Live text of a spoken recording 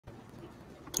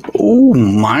Oh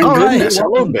my All goodness! right,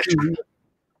 Hello, welcome Bishop.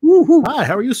 Hi,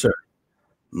 how are you, sir?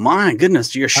 My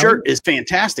goodness, your How are shirt you? is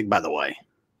fantastic, by the way.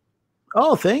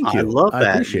 Oh, thank I you. love I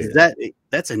that. appreciate Is it.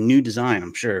 that's a new design,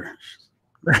 I'm sure.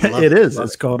 Love It it. is. Love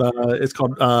it. It's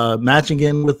called matching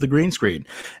in with the green screen.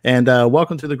 And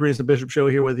welcome to the Greens and Bishop Show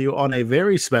here with you on a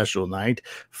very special night,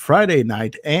 Friday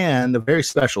night, and a very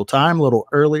special time, a little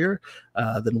earlier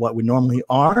than what we normally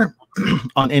are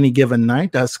on any given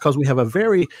night. That's because we have a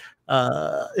very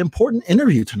important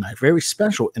interview tonight, very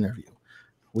special interview.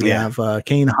 We Yeah. have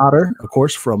Kane Hodder, of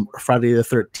course, from Friday the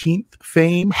 13th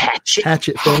fame,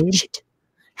 Hatchet fame.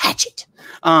 Hatchet.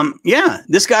 Yeah,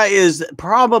 this guy is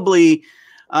probably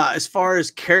as far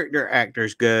as character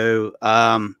actors go,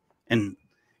 and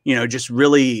just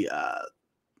really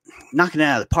knocking it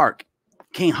out of the park.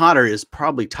 Kane Hodder is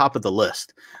probably top of the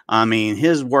list. I mean,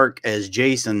 his work as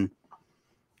Jason,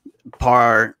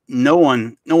 no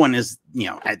one is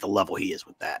at the level he is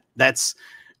with that. That's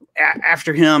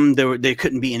after him. There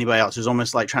couldn't be anybody else. It was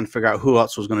almost like trying to figure out who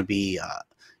else was going to be,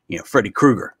 Freddy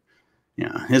Krueger.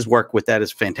 His work with that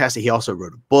is fantastic. He also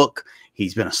wrote a book.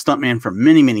 He's been a stuntman for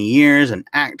many, many years, an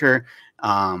actor.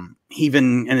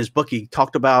 Even in his book, he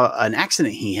talked about an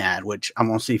accident he had, which I'm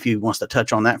going to see if he wants to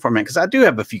touch on that for a minute, because I do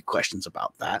have a few questions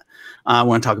about that. I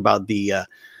want to talk about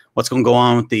what's going to go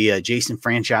on with the Jason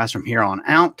franchise from here on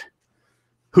out.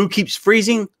 Who keeps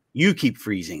freezing? You keep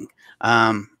freezing.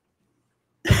 But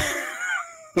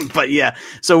yeah,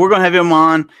 so we're going to have him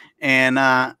on and,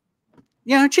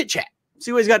 chit chat.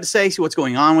 See what he's got to say, see what's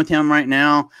going on with him right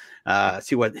now,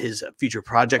 see what his future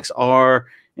projects are,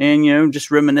 and,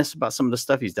 just reminisce about some of the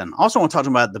stuff he's done. Also want to talk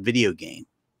about the video game,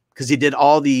 because he did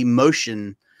all the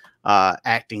motion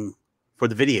acting for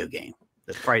the video game,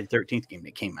 the Friday the 13th game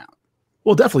that came out.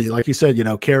 Well, definitely, like you said,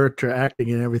 character acting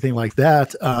and everything like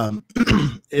that.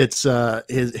 It's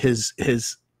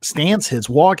his stance, his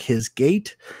walk, his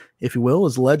gait, if you will,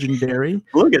 is legendary.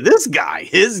 Look at this guy.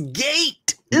 His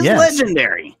gait is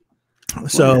legendary.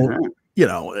 So,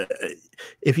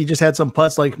 if you just had some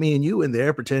putz like me and you in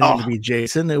there pretending to be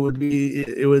Jason, it would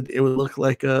look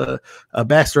like a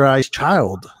bastardized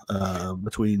child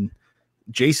between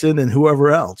Jason and whoever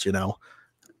else,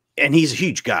 And he's a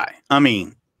huge guy. I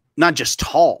mean, not just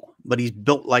tall, but he's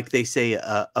built like they say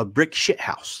a brick shit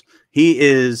house. He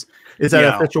is. Is that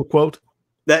an official quote?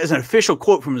 That is an official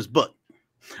quote from his book.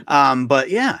 But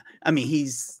yeah, I mean,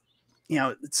 he's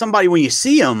somebody when you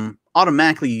see him,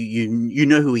 automatically you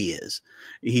know who he is.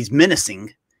 He's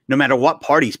menacing no matter what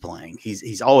part he's playing.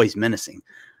 He's always menacing.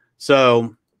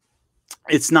 So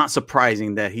it's not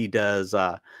surprising that he does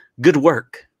good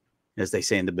work, as they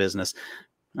say in the business.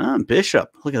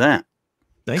 Bishop, look at that.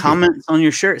 Comments on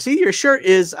your shirt. See, your shirt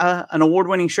is an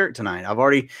award-winning shirt tonight. I've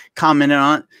already commented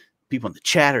on it. People in the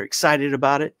chat are excited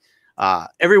about it.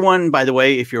 Everyone, by the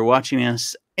way, if you're watching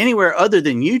us anywhere other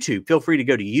than YouTube, feel free to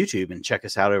go to YouTube and check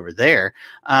us out over there.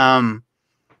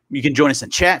 You can join us in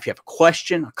chat if you have a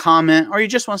question, a comment, or you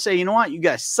just want to say, you know what, you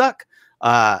guys suck,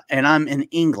 and I'm in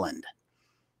England.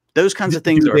 Those kinds of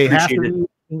things are appreciated. Have to be in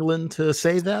England to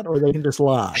say that, or they can just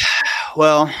lie?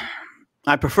 Well,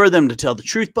 I prefer them to tell the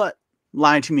truth, but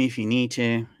lie to me if you need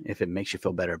to, if it makes you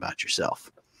feel better about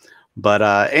yourself. But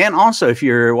and also, if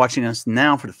you're watching us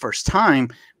now for the first time,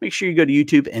 make sure you go to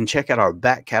YouTube and check out our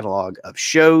back catalog of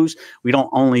shows. We don't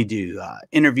only do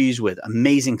interviews with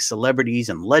amazing celebrities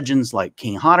and legends like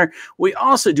Kane Hodder. We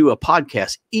also do a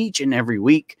podcast each and every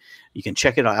week. You can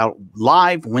check it out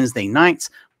live Wednesday nights.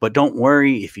 But don't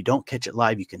worry, if you don't catch it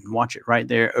live, you can watch it right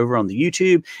there over on the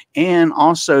YouTube. And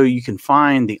also, you can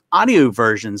find the audio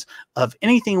versions of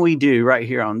anything we do right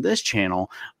here on this channel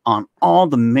on all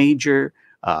the major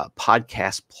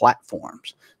podcast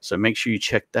platforms. So make sure you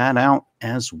check that out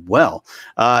as well.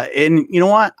 And you know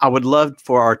what? I would love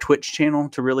for our Twitch channel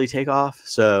to really take off.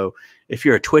 So if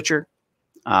you're a Twitcher,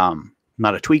 not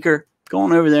a tweaker, go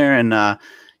on over there and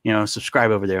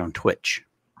subscribe over there on Twitch.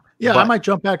 Yeah, I might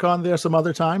jump back on there some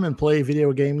other time and play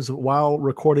video games while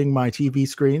recording my TV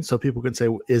screen so people can say,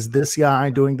 is this guy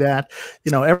doing that?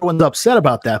 Everyone's upset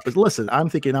about that. But listen, I'm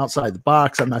thinking outside the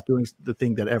box. I'm not doing the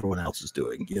thing that everyone else is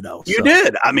doing, You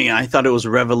did. I mean, I thought it was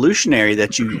revolutionary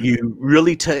that you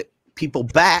really took people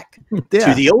back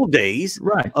to the old days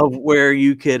of where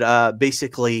you could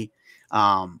basically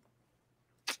like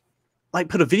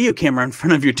put a video camera in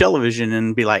front of your television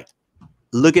and be like,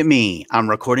 look at me, I'm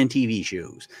recording TV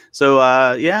shows.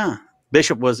 So yeah,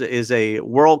 Bishop is a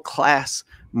world-class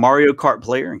Mario Kart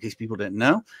player, in case people didn't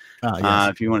know. Yes.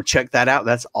 If you want to check that out,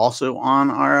 that's also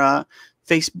on our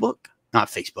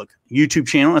YouTube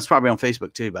channel. That's probably on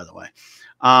Facebook too, by the way.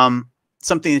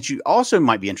 Something that you also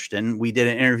might be interested in, we did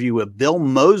an interview with Bill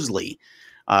Moseley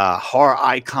horror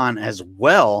icon as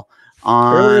well.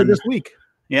 Earlier this week.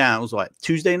 Yeah, it was what,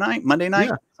 Tuesday night, Monday night,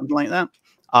 Yeah. something like that.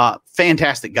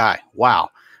 Fantastic guy. Wow.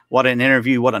 What an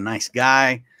interview. What a nice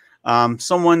guy.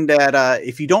 Someone that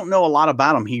if you don't know a lot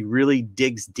about him, he really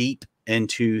digs deep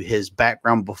into his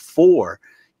background before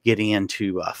getting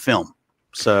into film.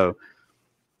 So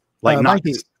like not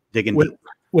Mikey, digging deep.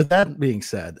 With that being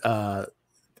said,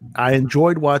 I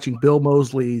enjoyed watching Bill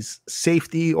Moseley's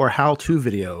safety or how-to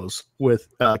videos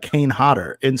with Kane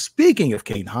Hodder. And speaking of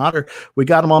Kane Hodder, we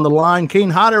got him on the line.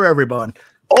 Kane Hodder, everyone.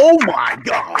 Oh my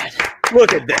God.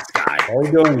 Look at this guy. How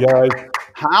you doing, guys?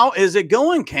 How is it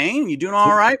going, Kane? You doing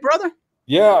all right, brother?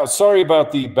 Yeah, sorry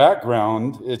about the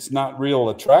background. It's not real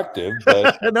attractive,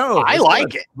 but No, I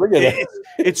like it. look at it.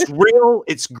 It's real.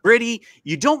 It's gritty.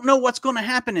 You don't know what's going to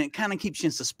happen, and it kind of keeps you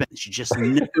in suspense. You just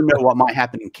never know what might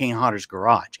happen in Kane Hodder's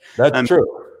garage. That's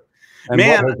true. And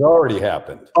man, what has already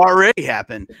happened. Already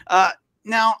happened.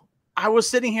 Now, I was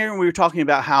sitting here and we were talking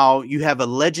about how you have a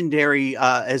legendary,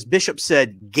 as Bishop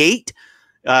said, gait.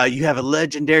 You have a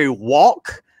legendary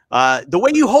walk. The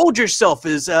way you hold yourself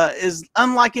is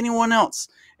unlike anyone else.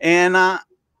 And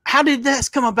how did this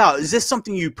come about? Is this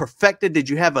something you perfected? Did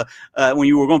you have when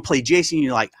you were going to play Jason,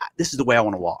 you're like, this is the way I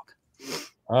want to walk?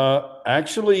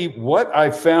 Actually, what I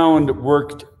found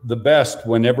worked the best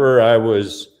whenever I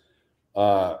was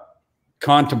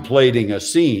contemplating a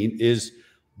scene is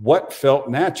what felt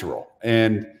natural.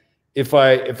 And if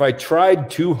I tried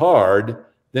too hard,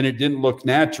 then it didn't look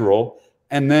natural.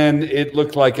 And then it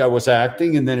looked like I was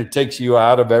acting, and then it takes you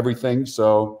out of everything.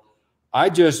 So I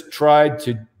just tried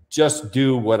to just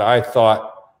do what I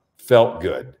thought felt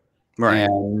good. Right.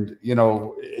 And, you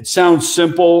know, it sounds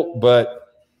simple, but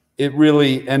it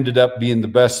really ended up being the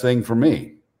best thing for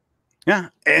me. Yeah.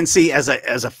 And see, as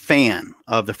a fan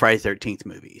of the Friday 13th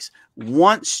movies,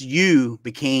 once you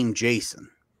became Jason,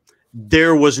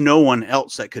 there was no one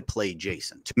else that could play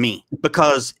Jason to me,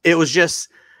 because it was just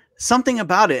something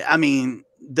about it. I mean,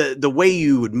 the way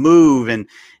you would move and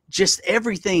just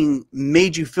everything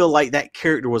made you feel like that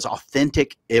character was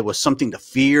authentic. It was something to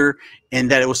fear,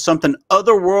 and that it was something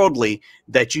otherworldly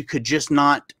that you could just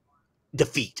not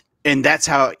defeat. And that's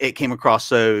how it came across.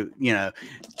 So, you know,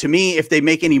 to me, if they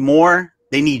make any more,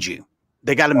 they need you.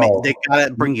 They got to make, they got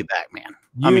to bring you back, man.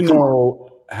 I mean, know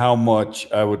how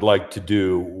much I would like to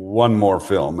do one more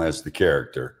film as the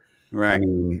character. Right. I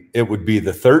mean, it would be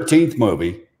the 13th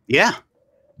movie. Yeah.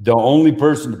 The only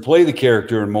person to play the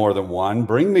character in more than one.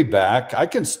 Bring me back. I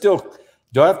can still.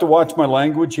 Do I have to watch my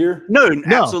language here? No,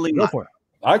 absolutely not. For it.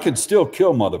 I can still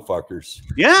kill motherfuckers.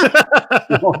 Yeah.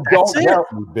 Don't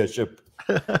help me, Bishop.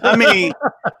 I mean,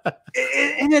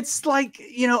 and it's like,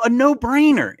 you know, a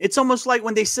no-brainer. It's almost like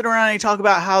when they sit around and talk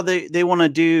about how they want to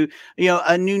do, you know,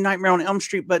 a new Nightmare on Elm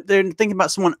Street, but they're thinking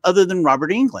about someone other than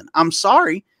Robert Englund. I'm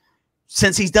sorry,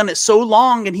 since he's done it so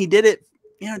long and he did it,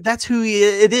 you know, that's who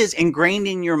it is ingrained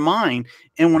in your mind.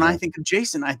 And when I think of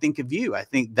Jason, I think of you. I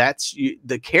think that's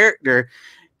the character,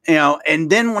 you know. And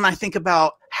then when I think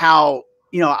about how,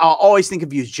 you know, I'll always think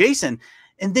of you as Jason,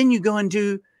 and then you go and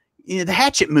do, you know, the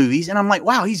Hatchet movies, and I'm like,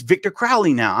 wow, he's Victor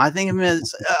Crowley now. I think of him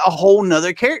as a whole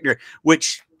nother character,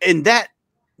 which in that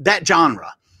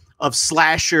genre of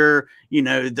slasher, you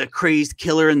know, the crazed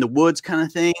killer in the woods kind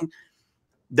of thing,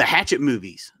 the Hatchet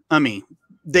movies, I mean,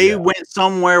 they went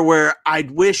somewhere where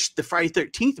I'd wish the Friday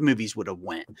 13th movies would have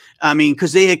went. I mean,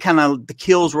 because they had kind of, the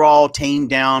kills were all tamed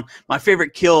down. My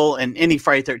favorite kill in any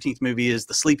Friday 13th movie is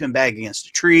the sleeping bag against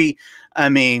a tree. I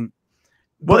mean,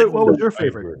 what was your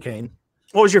favorite, Kane?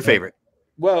 What was your favorite?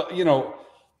 Well, you know,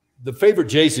 the favorite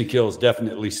Jason kill is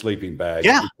definitely sleeping bag.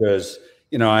 Yeah. Because,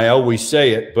 you know, I always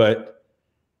say it, but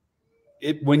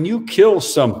when you kill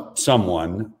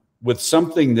someone with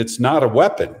something that's not a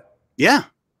weapon. Yeah.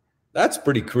 That's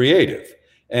pretty creative.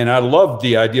 And I loved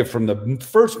the idea from the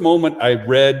first moment I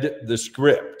read the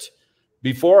script.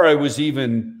 Before I was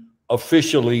even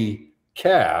officially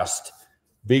cast,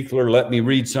 Beekler let me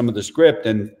read some of the script.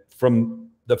 And from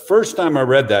the first time I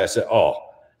read that, I said, oh,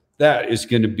 that is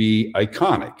going to be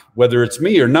iconic. Whether it's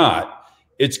me or not,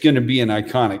 it's going to be an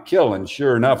iconic kill. And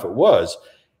sure enough, it was.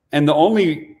 And the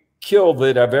only kill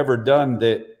that I've ever done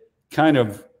that kind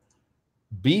of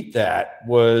beat that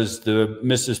was the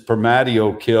Mrs.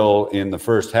 Permadio kill in the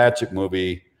first Hatchet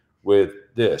movie with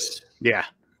this. Yeah.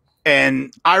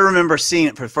 And I remember seeing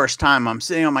it for the first time. I'm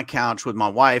sitting on my couch with my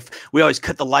wife. We always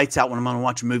cut the lights out when I'm going to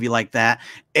watch a movie like that.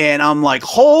 And I'm like,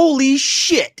 holy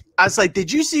shit. I was like, did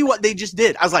you see what they just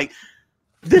did? I was like,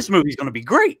 this movie's going to be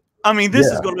great. I mean, this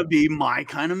is going to be my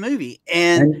kind of movie.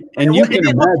 And you can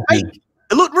imagine.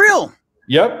 It looked real.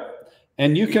 Yep.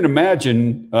 And you can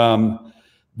imagine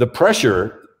the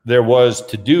pressure there was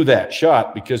to do that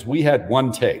shot, because we had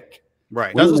one take.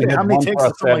 Right. We only how had many one takes?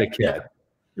 prosthetic head.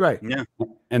 Right. Yeah.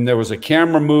 And there was a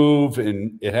camera move,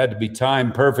 and it had to be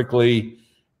timed perfectly.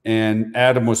 And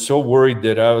Adam was so worried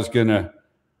that I was going to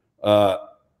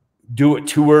do it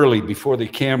too early before the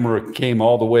camera came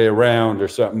all the way around or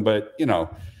something. But, you know,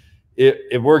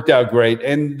 it worked out great.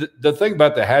 And the thing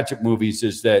about the Hatchet movies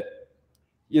is that,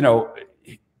 you know,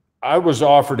 I was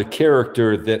offered a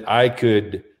character that I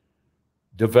could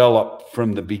develop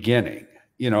from the beginning.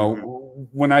 You know,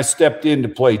 when I stepped in to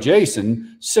play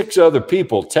Jason, 6 other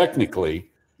people technically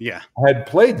had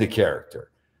played the character.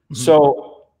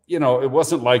 So, you know, it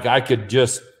wasn't like I could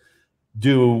just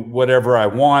do whatever I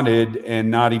wanted and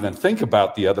not even think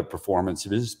about the other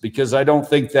performances, because I don't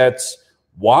think that's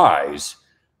wise.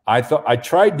 I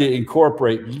tried to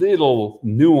incorporate little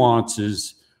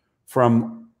nuances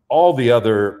from all the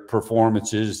other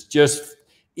performances, just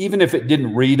even if it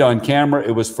didn't read on camera,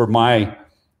 it was for my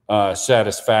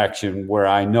satisfaction, where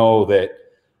I know that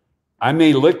I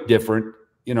may look different,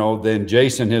 you know, than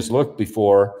Jason has looked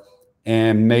before,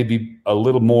 and maybe a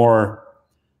little more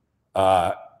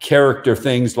character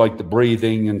things like the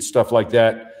breathing and stuff like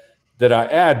that I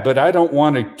add. But I don't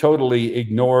want to totally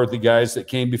ignore the guys that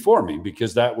came before me,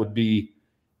 because that would be,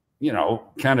 you know,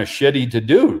 kind of shitty to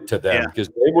do to them, because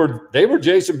they were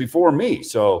Jason before me.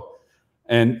 So,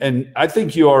 and I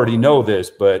think you already know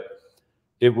this, but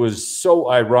it was so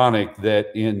ironic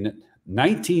that in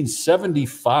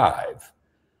 1975,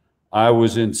 I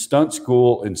was in stunt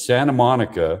school in Santa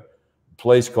Monica, a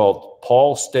place called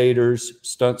Paul Stater's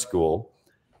Stunt School.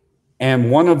 And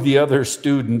one of the other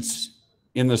students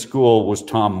in the school was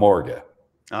Tom Morga.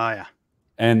 Oh, yeah.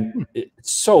 And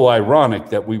it's so ironic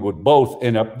that we would both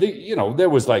end up, you know, there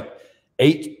was like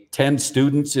 8, 10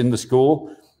 students in the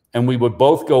school, and we would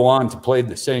both go on to play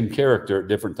the same character at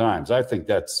different times. I think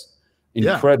that's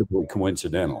incredibly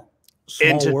coincidental.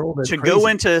 And to go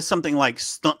into something like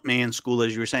stuntman school,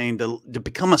 as you were saying, to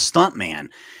become a stuntman,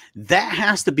 that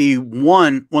has to be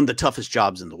one of the toughest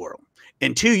jobs in the world.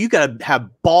 And 2, you got to have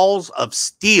balls of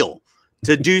steel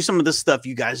to do some of the stuff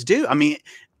you guys do. I mean,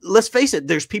 let's face it,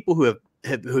 there's people who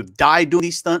have died doing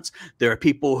these stunts. There are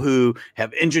people who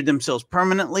have injured themselves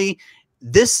permanently.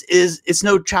 It's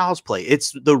no child's play.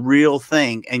 It's the real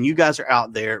thing. And you guys are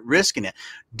out there risking it.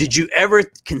 Did you ever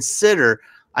consider,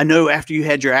 I know after you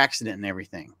had your accident and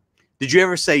everything, did you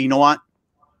ever say, you know what?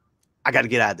 I got to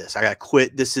get out of this. I got to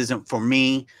quit. This isn't for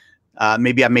me.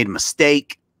 Maybe I made a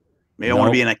mistake. Maybe I want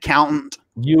to be an accountant.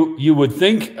 You would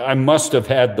think I must have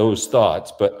had those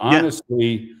thoughts, but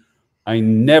honestly, I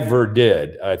never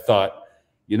did. I thought,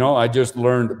 you know, I just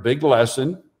learned a big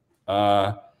lesson,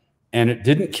 and it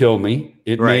didn't kill me.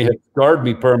 It may have scarred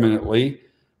me permanently,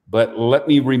 but let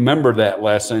me remember that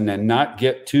lesson and not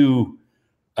get too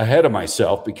ahead of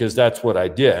myself, because that's what I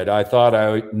did. I thought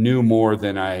I knew more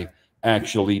than I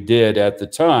actually did at the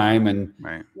time. And,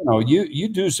 you know, you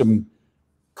do some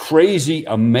crazy,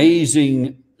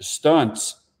 amazing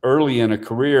stunts early in a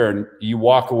career, and you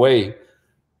walk away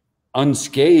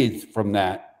unscathed from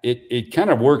that. It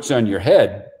kind of works on your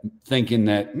head, thinking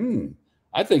that,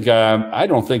 I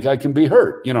don't think I can be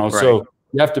hurt, you know. So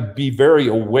you have to be very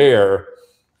aware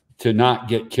to not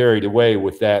get carried away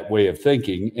with that way of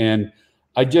thinking. And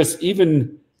I just,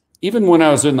 even when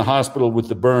I was in the hospital with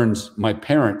the burns, my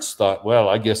parents thought, well,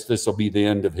 I guess this will be the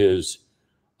end of his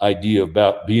idea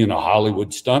about being a Hollywood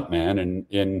stuntman.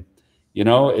 And you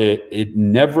know, it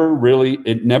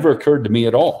never occurred to me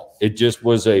at all. It just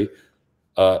was a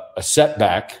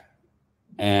setback,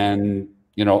 and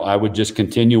you know, I would just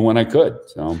continue when I could.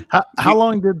 So how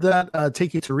long did that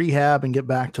take you to rehab and get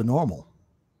back to normal?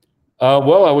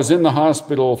 Well, I was in the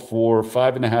hospital for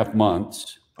 5.5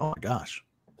 months. Oh my gosh.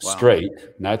 Straight.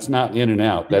 That's not in and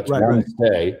out. That's one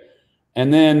stay.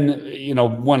 And then, you know,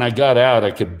 when I got out,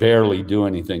 I could barely do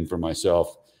anything for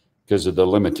myself because of the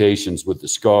limitations with the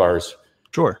scars.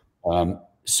 Sure.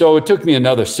 So it took me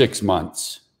another 6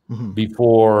 months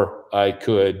before I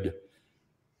could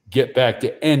get back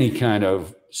to any kind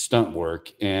of stunt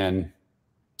work. And,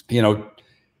 you know,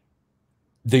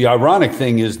 the ironic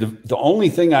thing is the only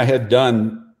thing I had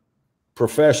done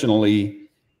professionally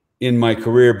in my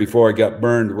career before I got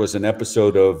burned was an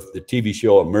episode of the TV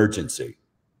show Emergency.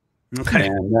 Okay.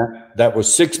 And that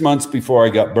was 6 months before I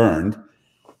got burned.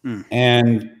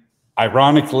 And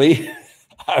ironically,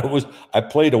 I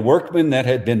played a workman that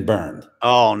had been burned.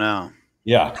 Oh no.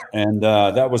 Yeah. And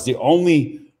that was the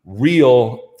only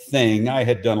real thing. I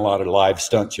had done a lot of live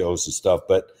stunt shows and stuff,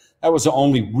 but that was the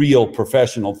only real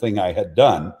professional thing I had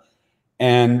done.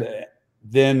 And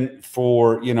then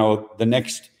for, you know, the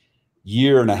next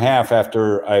year and a half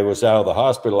after I was out of the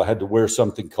hospital, I had to wear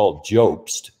something called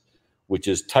Jobst, which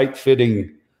is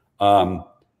tight-fitting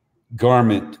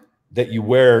garment that you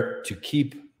wear to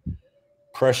keep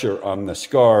pressure on the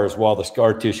scars while the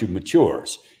scar tissue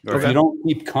matures. Okay. If you don't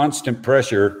keep constant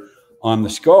pressure on the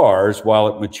scars while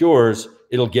it matures,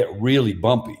 it'll get really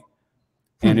bumpy.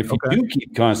 And if you do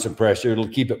keep constant pressure, it'll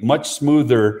keep it much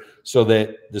smoother so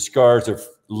that the scars are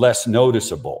less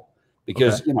noticeable.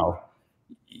 Because, you know,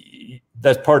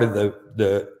 that's part of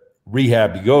the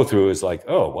rehab you go through is like,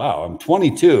 oh, wow, I'm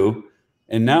 22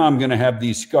 and now I'm going to have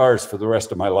these scars for the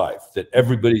rest of my life that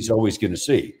everybody's always going to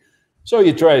see. So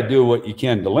you try to do what you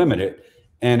can to limit it.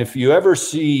 And if you ever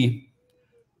see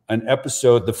an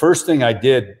episode, the first thing I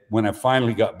did when I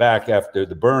finally got back after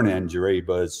the burn injury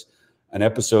was an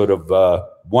episode of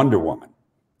Wonder Woman.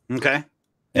 Okay.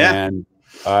 Yeah. And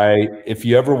if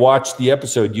you ever watch the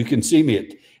episode, you can see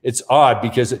me. It's odd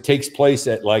because it takes place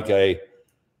at like a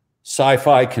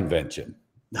sci-fi convention,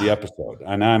 the episode.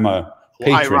 And I'm a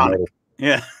patron. Ironic.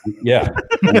 Yeah. Yeah.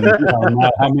 And, you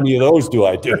know, how many of those do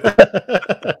I do?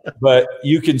 But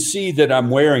you can see that I'm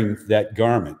wearing that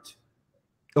garment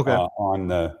on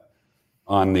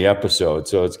the episode.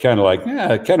 So it's kind of like,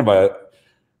 kind of a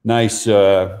nice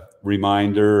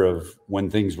reminder of when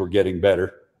things were getting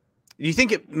better. Do you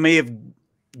think it may have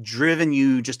driven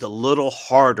you just a little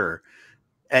harder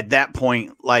at that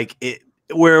point, like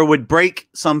where it would break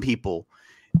some people?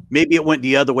 Maybe it went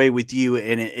the other way with you,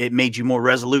 and it made you more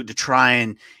resolute to try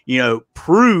and, you know,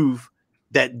 prove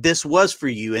that this was for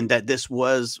you and that this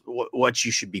was what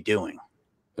you should be doing.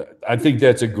 I think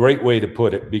that's a great way to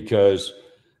put it because,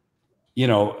 you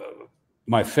know,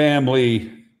 my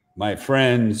family, my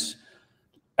friends,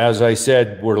 as I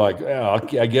said, were like, oh,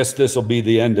 I guess this will be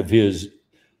the end of his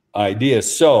idea.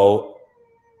 So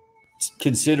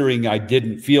considering I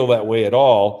didn't feel that way at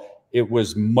all, it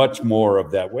was much more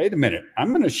of that. Wait a minute, I'm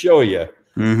going to show you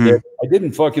that I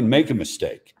didn't fucking make a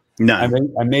mistake. No,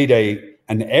 I made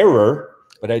an error,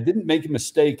 but I didn't make a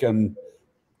mistake on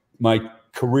my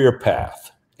career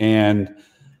path. And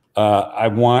I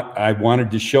wanted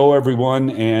to show everyone.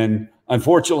 And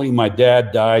unfortunately, my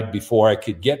dad died before I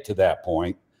could get to that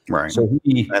point. Right. So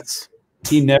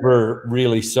he never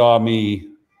really saw me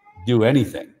do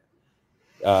anything.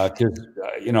 Because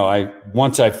you know,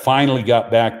 once I finally got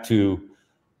back to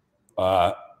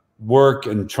work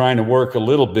and trying to work a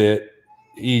little bit,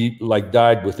 he like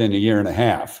died within a year and a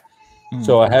half.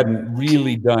 So I hadn't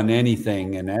really done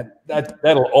anything, and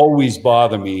that'll always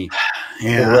bother me for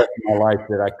the rest of my life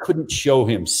that I couldn't show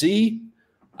him. See,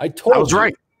 I told you. I was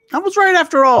right. I was right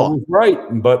after all. I was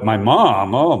right, but my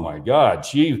mom, oh my God,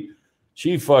 she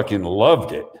fucking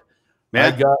loved it. Yeah.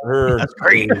 I got her. That's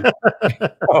great.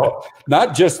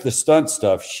 Not just the stunt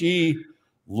stuff. She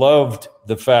loved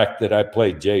the fact that I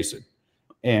played Jason,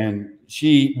 and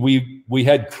we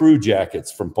had crew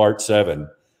jackets from Part 7,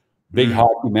 big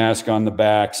hockey mask on the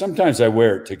back. Sometimes I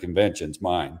wear it to conventions.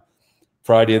 Mine,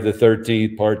 Friday the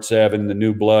 13th, Part 7, the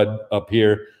New Blood up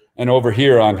here, and over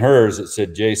here on hers it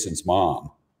said Jason's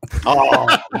mom. Oh,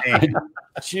 man.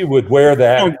 She would wear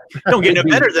that. Don't get no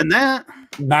better than that.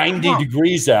 90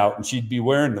 degrees out, and she'd be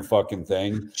wearing the fucking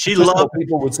thing. She loved.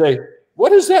 People would say, "What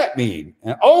does that mean?"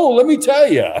 And, oh, let me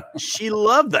tell you. She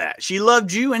loved that. She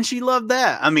loved you, and she loved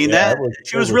that. I mean,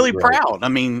 she was really proud. I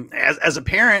mean, as a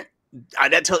parent,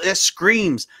 that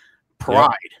screams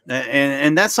pride,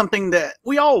 and that's something that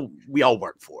we all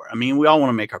work for. I mean, we all want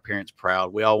to make our parents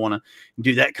proud. We all want to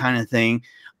do that kind of thing.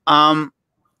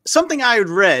 Something I had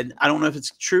read, I don't know if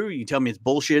it's true. You tell me it's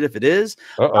bullshit if it is.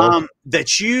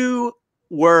 That you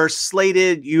were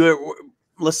slated.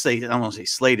 Let's say, I don't want to say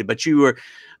slated, but you were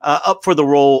up for the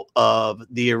role of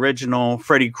the original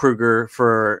Freddy Krueger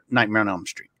for Nightmare on Elm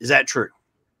Street. Is that true?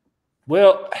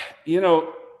 Well, you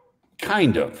know,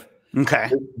 kind of. Okay.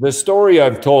 The story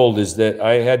I've told is that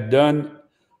I had done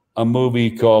a movie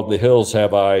called The Hills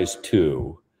Have Eyes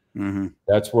 2.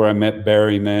 That's where I met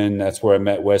Berryman. That's where I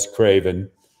met Wes Craven.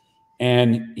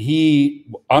 And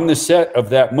he, on the set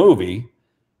of that movie,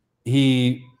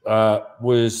 he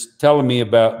was telling me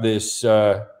about this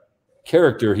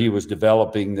character he was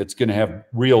developing that's going to have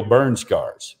real burn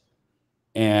scars.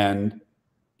 And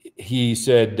he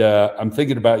said, I'm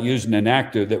thinking about using an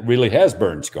actor that really has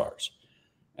burn scars.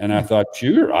 And I thought,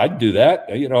 sure, I'd do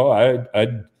that. You know,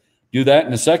 I'd do that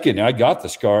in a second. I got the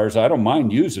scars. I don't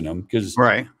mind using them because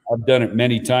I've done it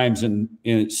many times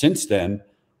since then,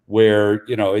 where,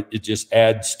 you know, it just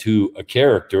adds to a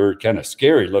character, kind of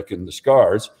scary looking, the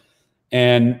scars.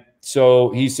 And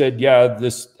so he said, yeah,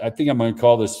 I think I'm going to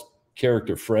call this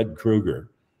character Fred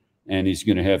Krueger, and he's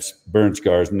going to have burn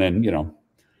scars. And then, you know,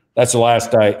 that's the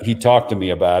last he talked to me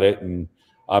about it, and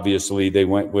obviously they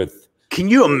went with. Can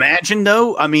you imagine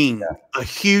though? I mean, a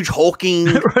huge hulking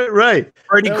right.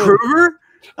 Freddy Krueger.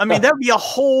 I mean, that would be a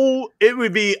whole. It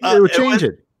would be. It would change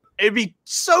it. It'd be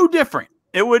so different.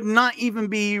 It would not even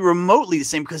be remotely the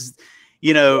same because,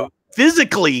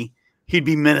 physically he'd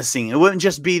be menacing. It wouldn't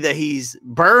just be that he's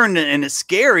burned and it's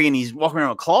scary and he's walking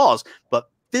around with claws, but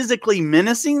physically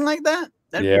menacing like that.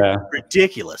 That'd be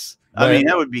ridiculous. I mean,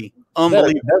 that would be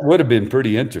unbelievable. That would have been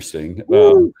pretty interesting.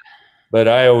 But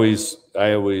I always,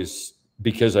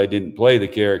 because I didn't play the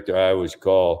character, I always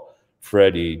call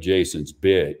Freddy Jason's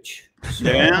bitch. So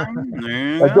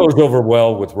that goes over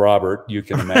well with Robert, you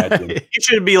can imagine. You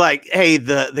should be like, hey,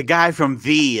 the guy from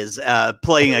V is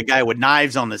playing a guy with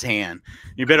knives on his hand.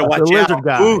 You better watch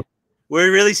out. Ooh,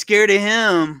 we're really scared of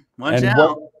him. Watch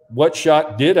out. What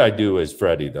shot did I do as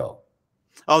Freddy, though?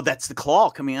 Oh, that's the claw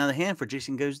coming out of the hand for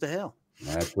Jason Goes to Hell.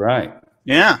 That's right.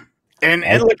 Yeah. And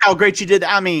look how great you did.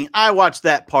 I mean, I watched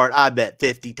that part, I bet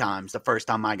 50 times the first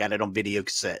time I got it on video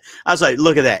cassette. I was like,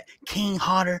 look at that. Kane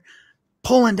Hodder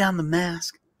pulling down the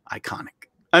mask. Iconic.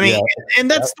 I mean, and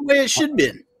that's the way it should have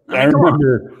been. I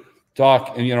remember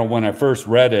when I first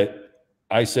read it,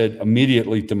 I said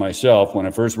immediately to myself, when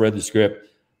I first read the script,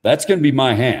 that's going to be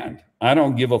my hand. I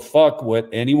don't give a fuck what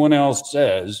anyone else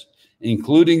says,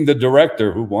 including the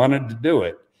director who wanted to do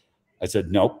it. I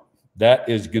said, nope, that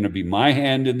is going to be my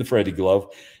hand in the Freddy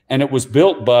glove. And it was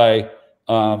built by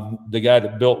the guy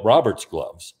that built Robert's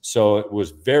gloves. So it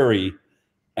was very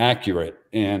accurate.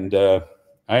 And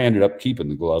I ended up keeping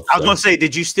the glove. I was going to say,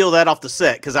 did you steal that off the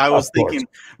set? Because I was thinking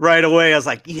right away, I was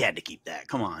like, you had to keep that.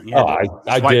 Come on.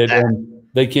 I did. That. And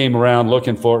they came around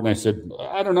looking for it. And I said,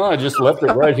 I don't know. I just left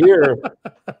it right here.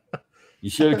 You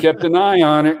should have kept an eye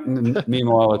on it. And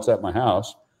meanwhile, it's at my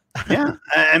house. Yeah.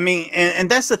 I mean, and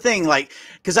that's the thing. Like,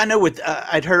 because I know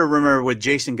I'd heard a rumor with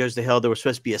Jason Goes to Hell, there was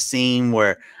supposed to be a scene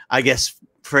where I guess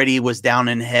Freddy was down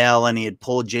in hell and he had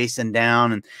pulled Jason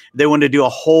down, and they wanted to do a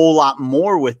whole lot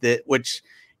more with it, which,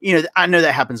 I know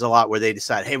that happens a lot where they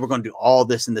decide, hey, we're going to do all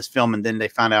this in this film. And then they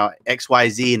found out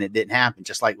XYZ and it didn't happen.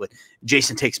 Just like with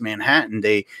Jason Takes Manhattan,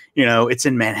 it's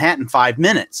in Manhattan 5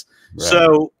 minutes. Right.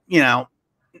 So,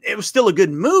 it was still a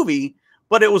good movie,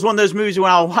 but it was one of those movies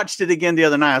when I watched it again the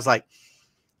other night, I was like,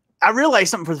 I realized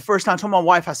something for the first time. I told my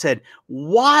wife, I said,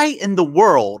 why in the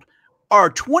world are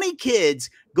 20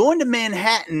 kids going to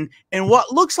Manhattan in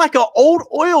what looks like an old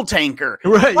oil tanker?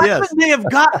 Right. Why couldn't they have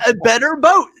got a better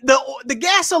boat? The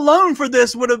gas alone for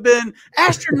this would have been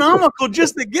astronomical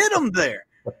just to get them there.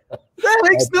 That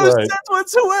makes no sense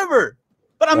whatsoever.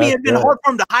 But I mean, it'd been hard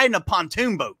for them to hide in a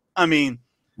pontoon boat. I mean,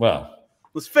 well,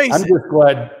 let's face it. I'm just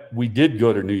glad we did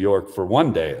go to New York for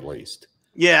one day at least.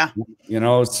 Yeah.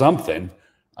 Something.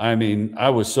 I mean, I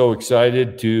was so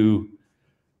excited to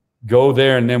go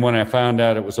there. And then when I found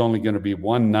out it was only going to be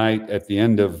one night at the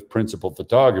end of principal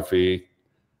photography,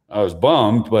 I was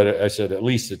bummed, but I said, at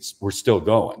least we're still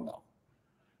going though.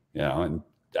 And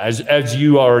as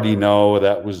you already know,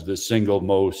 that was the single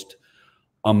most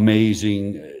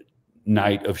amazing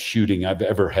night of shooting I've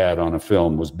ever had on a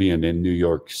film, was being in New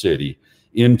York City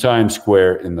in Times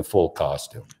Square in the full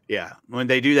costume. Yeah. When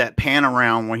they do that pan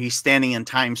around when he's standing in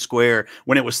Times Square,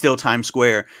 when it was still Times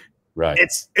Square, right.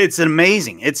 It's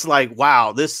amazing. It's like,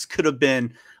 wow, this could have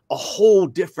been a whole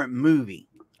different movie.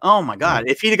 Oh my God.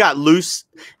 If he'd got loose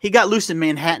in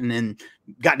Manhattan and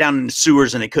got down in the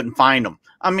sewers and they couldn't find him.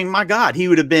 I mean, my God, he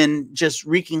would have been just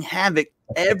wreaking havoc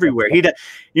everywhere. You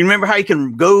remember how he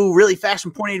can go really fast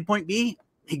from point A to point B?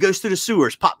 He goes through the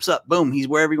sewers, pops up, boom, he's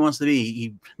wherever he wants to be.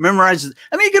 He memorizes.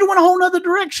 I mean, he could have went a whole nother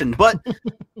direction, but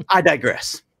I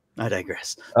digress. I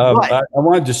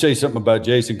wanted to say something about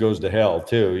Jason Goes to Hell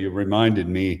too. You reminded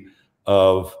me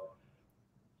of,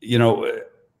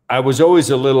 I was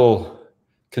always a little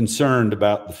concerned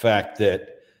about the fact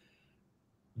that,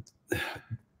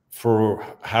 for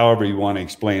however you want to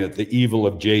explain it, the evil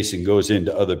of Jason goes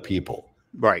into other people.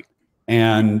 Right.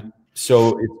 And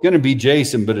so it's going to be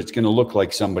Jason, but it's going to look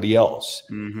like somebody else.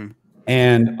 Mm-hmm.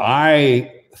 And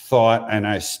I thought, and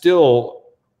I still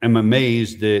am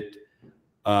amazed that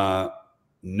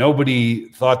nobody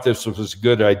thought this was a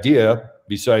good idea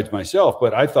besides myself,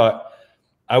 but I thought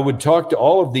I would talk to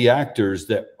all of the actors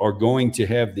that are going to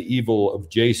have the evil of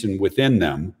Jason within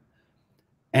them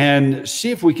and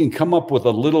see if we can come up with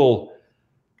a little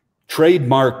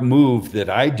trademark move that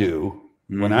I do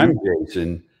when I'm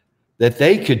Jason that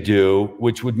they could do,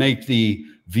 which would make the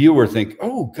viewer think,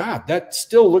 oh God, that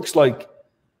still looks like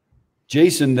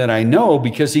Jason that I know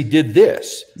because he did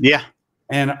this. Yeah.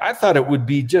 And I thought it would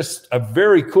be just a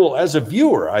very cool, as a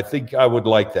viewer, I think I would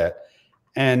like that.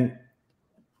 And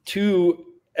to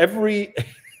every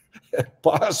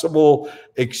possible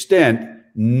extent,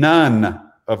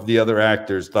 none of the other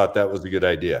actors thought that was a good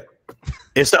idea.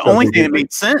 It's the only thing that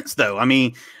made sense, though. I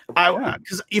mean,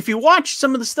 because if you watch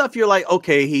some of the stuff, you're like,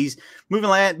 okay, he's moving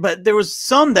like that, but there was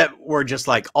some that were just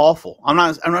like awful. I'm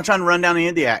not trying to run down any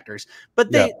of the actors,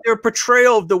 but their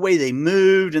portrayal of the way they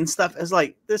moved and stuff is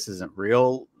like, this isn't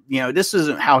real. You know, this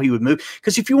isn't how he would move.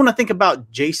 Because if you want to think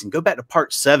about Jason, go back to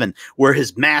part 7 where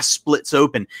his mask splits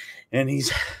open, and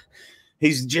he's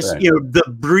just you know, the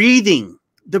breathing.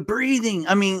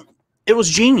 I mean, it was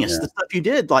genius, the stuff you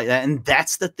did like that. And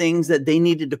that's the things that they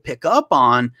needed to pick up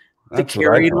on to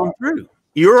carry it on through.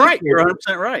 You're right. You're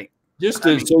 100% right. Just so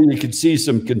you could see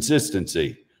some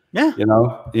consistency, you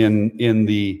know, in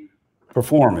the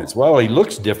performance. Well, he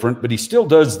looks different, but he still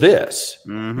does this.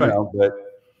 You know, but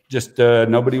just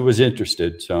nobody was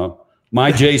interested. So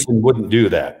my Jason wouldn't do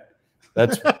that.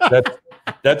 That's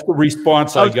the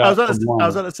response I got. I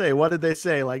was going to say, what did they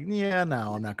say? Like, yeah,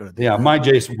 no, I'm not going to do that. Yeah, my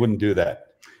Jason wouldn't do that.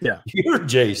 Yeah, you're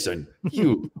Jason,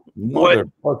 you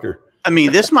motherfucker. I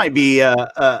mean, this might be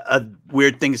a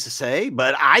weird thing to say,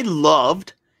 but I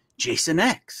loved Jason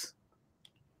X.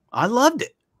 I loved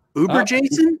it. Uber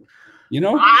Jason. You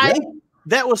know,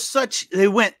 that was they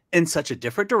went in such a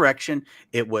different direction.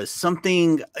 It was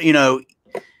something, you know,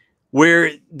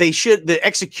 where the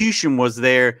execution was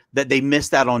there that they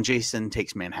missed out on Jason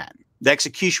Takes Manhattan. The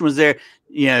execution was there.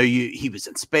 You know, he was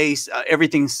in space.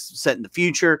 Everything's set in the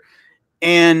future.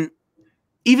 And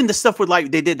even the stuff with,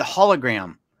 like, they did the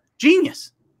hologram,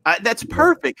 genius. That's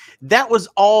perfect. That was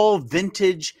all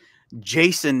vintage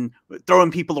Jason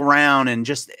throwing people around and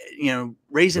just, you know,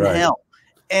 raising hell.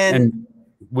 And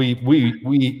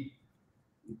we,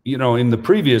 you know, in the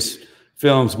previous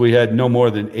films, we had no more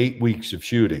than 8 weeks of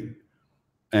shooting,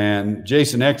 and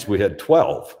Jason X, we had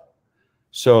 12.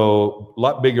 So a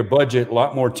lot bigger budget, a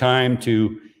lot more time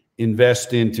to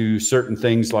invest into certain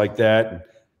things like that.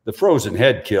 The frozen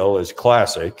head kill is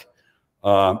classic.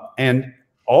 And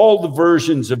all the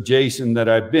versions of Jason that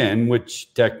I've been,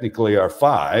 which technically are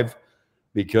 5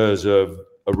 because of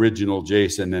original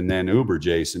Jason and then Uber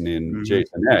Jason in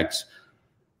Jason X,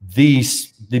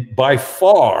 by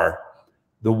far,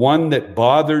 the one that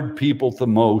bothered people the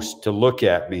most to look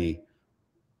at me,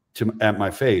 at my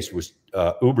face, was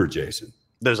Uber Jason.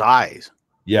 Those eyes.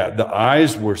 Yeah, the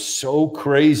eyes were so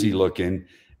crazy looking.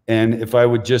 And if I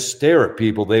would just stare at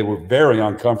people, they were very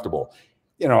uncomfortable.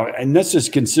 You know, and this is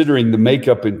considering the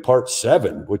makeup in part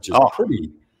 7, which is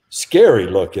pretty scary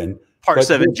looking. Part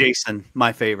 7, Jason,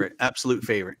 my favorite, absolute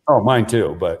favorite. Oh, mine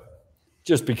too. But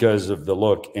just because of the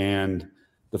look and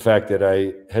the fact that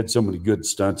I had so many good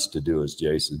stunts to do as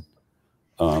Jason.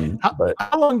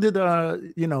 How long did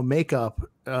you know, makeup?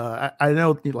 I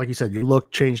know, like you said, your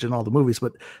look changed in all the movies,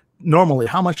 but normally,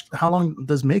 how long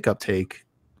does makeup take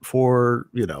for,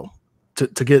 you know,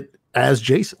 to get as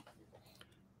Jason?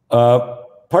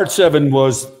 Part 7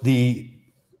 was the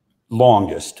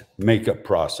longest makeup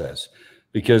process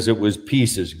because it was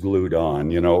pieces glued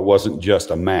on. You know, it wasn't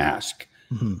just a mask.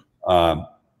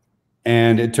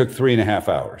 And it took 3.5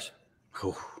 hours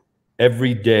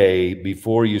every day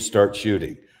before you start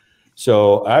shooting.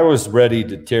 So I was ready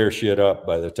to tear shit up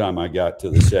by the time I got to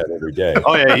the set every day.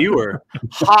 Oh yeah, you were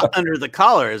hot under the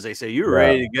collar, as they say. You were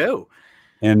ready to go.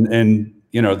 And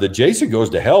you know, the Jason Goes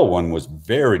to Hell one was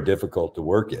very difficult to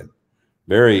work in.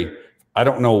 Very, I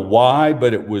don't know why,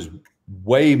 but it was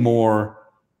way more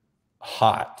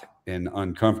hot and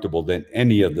uncomfortable than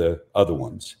any of the other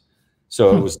ones.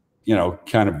 So it was, you know,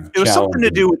 kind of it was something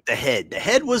to do with the head. The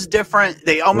head was different.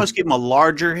 They almost gave him a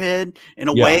larger head in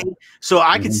a way. So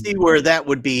I could see where that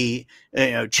would be,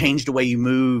 you know, change the way you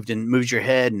moved and moved your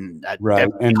head, and that'd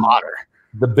be hotter.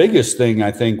 The biggest thing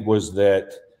I think was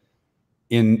that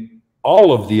in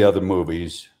all of the other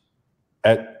movies,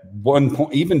 at one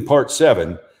point, even part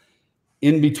 7,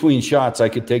 in between shots, I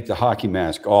could take the hockey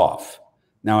mask off.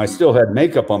 Now I still had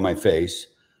makeup on my face,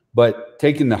 but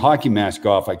taking the hockey mask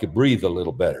off, I could breathe a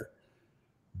little better.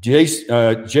 Jason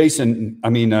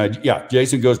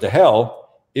Goes to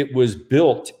Hell, it was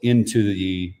built into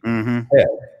the head.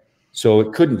 So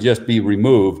it couldn't just be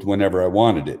removed whenever I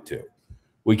wanted it to.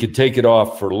 We could take it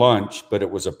off for lunch, but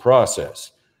it was a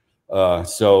process.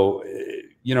 So,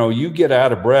 you know, you get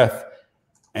out of breath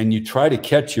and you try to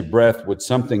catch your breath with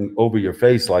something over your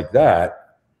face like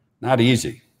that, not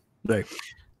easy. Right.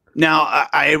 Now,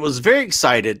 I was very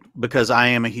excited because I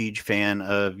am a huge fan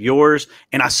of yours,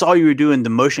 and I saw you were doing the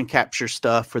motion capture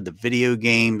stuff for the video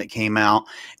game that came out.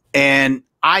 And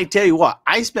I tell you what,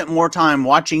 I spent more time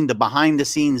watching the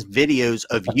behind-the-scenes videos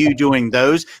of you doing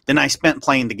those than I spent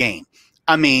playing the game.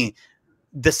 I mean,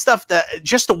 the stuff that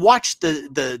just to watch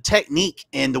the technique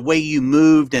and the way you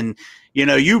moved, and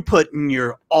you put in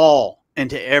your all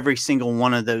into every single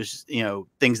one of those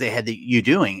things they had you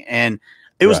doing, and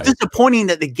it was disappointing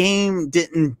that the game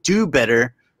didn't do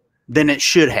better than it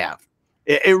should have.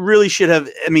 It really should have.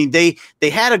 I mean, they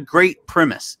had a great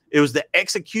premise. It was the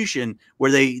execution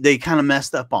where they kind of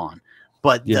messed up on,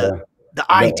 but the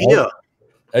idea.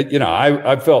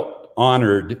 I felt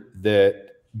honored that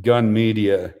Gun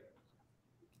Media,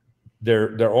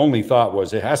 their only thought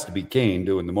was it has to be Kane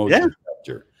doing the motion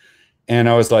capture. And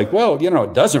I was like, well,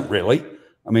 it doesn't really.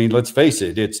 I mean, let's face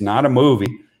it, it's not a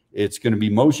movie. It's going to be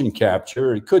motion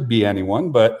capture. It could be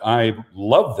anyone, but I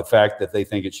love the fact that they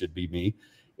think it should be me.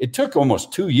 It took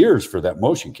almost 2 years for that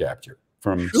motion capture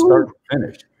from start to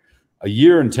finish. A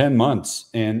year and 10 months,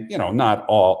 and not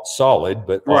all solid,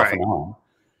 but off and on.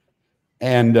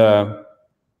 And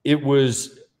it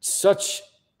was such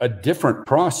a different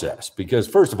process because,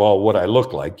 first of all, what I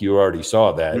look like, you already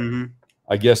saw that.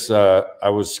 I guess I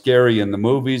was scary in the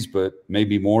movies, but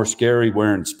maybe more scary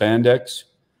wearing spandex.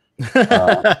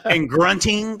 And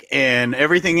grunting and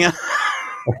everything else.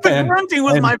 The grunting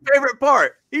was my favorite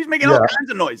part. He was making all kinds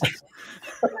of noises.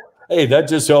 Hey, that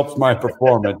just helps my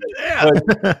performance.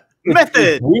 But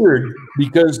method. It's weird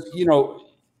because you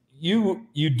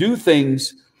do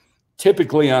things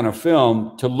typically on a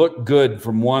film to look good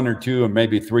from 1 or 2 and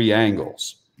maybe 3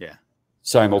 angles.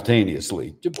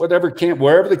 Simultaneously, wherever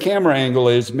the camera angle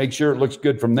is, make sure it looks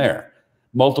good from there.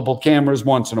 Multiple cameras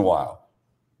once in a while,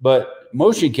 but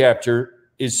motion capture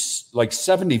is like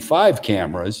 75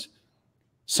 cameras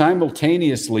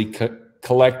simultaneously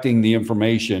collecting the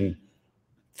information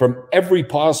from every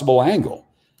possible angle.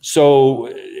 So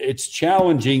it's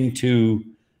challenging to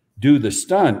do the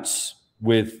stunts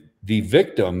with the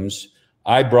victims.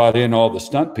 I brought in all the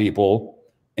stunt people,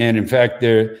 and in fact,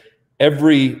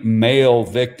 every male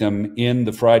victim in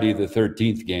the Friday the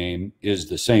 13th game is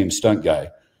the same stunt guy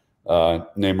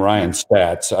named Ryan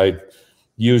Stats. I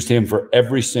used him for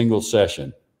every single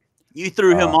session. You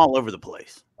threw him all over the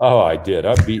place. Oh, I did.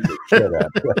 I beat the shit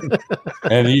out of him.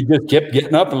 And he just kept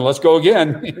getting up and let's go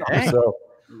again. So,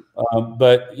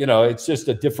 but, it's just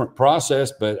a different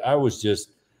process. But I was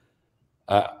just,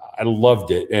 I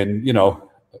loved it. And,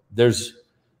 there's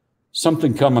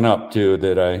something coming up, too,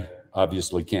 that I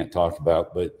obviously can't talk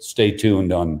about, but stay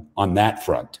tuned on that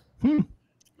front.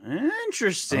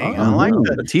 Interesting. I like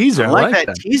that teaser. I like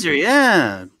that teaser.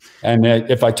 Yeah. And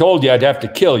if I told you, I'd have to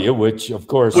kill you, which of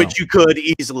course, you could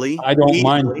easily. I don't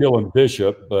mind killing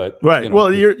Bishop, but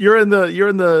Well, you're in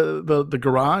the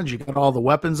garage. You got all the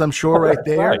weapons, I'm sure, right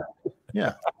there. Right.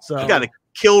 Yeah. So you got a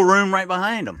kill room right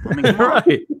behind him. I mean,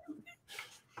 right.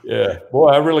 Yeah, boy,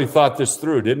 I really thought this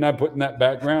through, didn't I? Put in that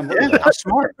background. Yeah, that's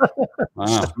smart. Wow.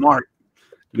 Smart.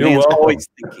 Man's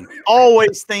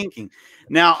always thinking.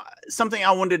 Now, something I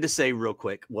wanted to say real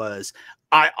quick was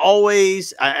and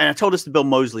I told this to Bill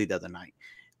Mosley the other night.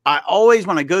 I always,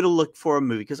 when I go to look for a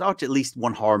movie, because I watch at least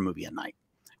one horror movie a night.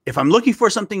 If I'm looking for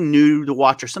something new to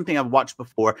watch or something I've watched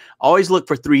before, I always look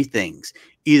for 3 things.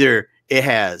 Either it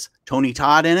has Tony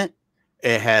Todd in it,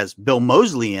 it has Bill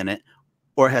Mosley in it,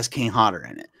 or it has Kane Hodder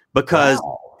in it. Because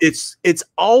it's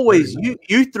always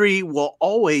you 3 will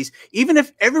always, even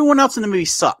if everyone else in the movie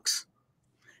sucks,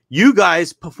 you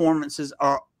guys' performances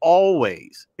are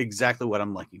always exactly what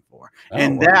I'm looking for.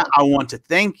 That I want to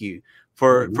thank you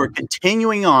for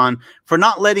continuing on, for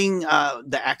not letting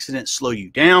the accident slow you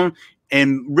down,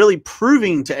 and really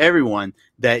proving to everyone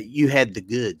that you had the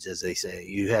goods, as they say.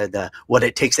 You had what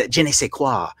it takes, that je ne sais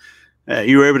quoi.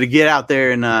 You were able to get out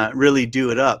there and really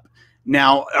do it up.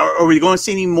 Now, are we going to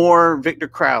see any more Victor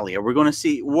Crowley? Are we going to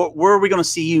see where are we going to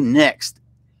see you next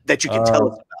that you can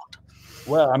tell us about?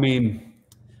 Well, I mean,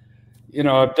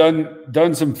 I've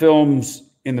done some films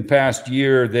in the past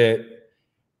year that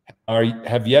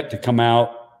have yet to come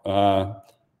out.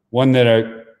 One that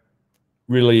I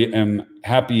really am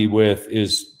happy with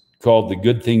is called The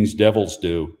Good Things Devils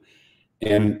Do,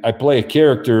 and I play a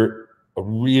character, a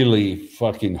really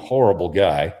fucking horrible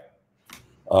guy.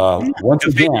 Once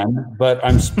again, but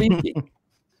I'm speaking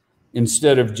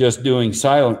instead of just doing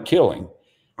silent killing.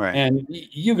 Right. And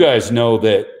you guys know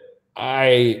that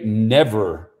I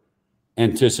never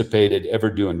anticipated ever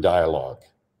doing dialogue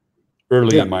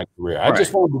early in my career. I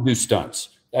just wanted to do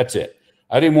stunts. That's it.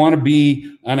 I didn't want to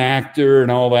be an actor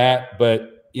and all that.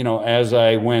 But, as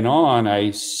I went on,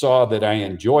 I saw that I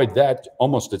enjoyed that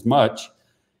almost as much,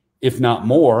 if not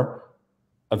more,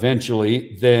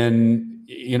 eventually, than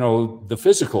the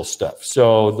physical stuff.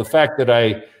 So the fact that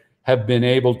I have been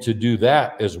able to do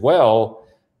that as well,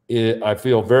 I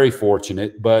feel very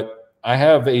fortunate. But I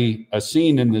have a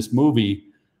scene in this movie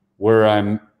where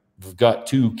I've got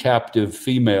 2 captive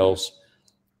females,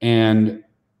 and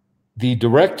the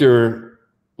director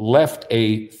left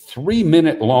a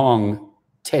 3-minute long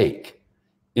take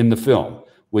in the film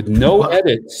with no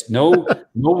edits, no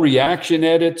reaction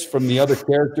edits from the other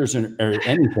characters or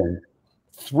anything.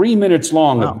 3 minutes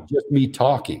long of just me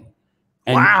talking.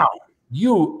 And wow.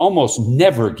 You almost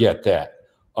never get that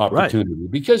opportunity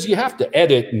because you have to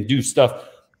edit and do stuff,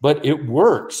 but it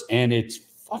works and it's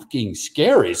fucking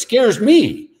scary. It scares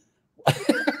me.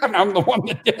 And I'm the one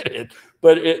that did it.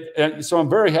 But so I'm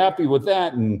very happy with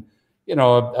that. And, you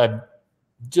know, I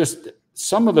just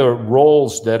some of the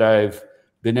roles that I've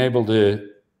been able to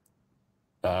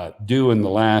do in the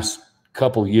last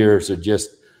couple years are just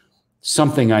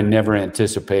something I never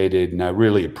anticipated and I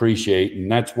really appreciate. And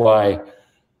that's why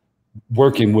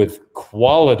working with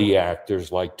quality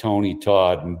actors like Tony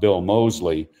Todd and Bill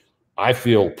Moseley, I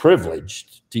feel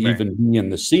privileged to even be in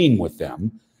the scene with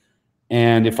them.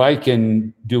 And if I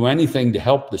can do anything to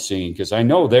help the scene, because I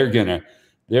know they're gonna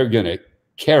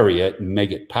carry it and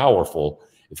make it powerful.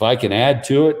 If I can add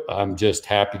to it, I'm just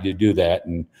happy to do that.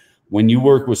 And when you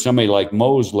work with somebody like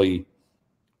Moseley,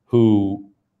 who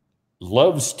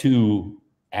loves to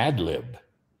ad-lib,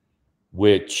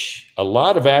 which a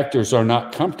lot of actors are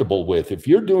not comfortable with. If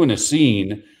you're doing a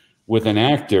scene with an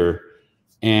actor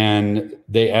and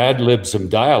they ad-lib some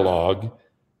dialogue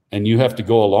and you have to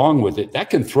go along with it, that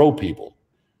can throw people.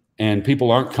 And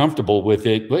people aren't comfortable with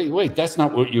it. Wait, that's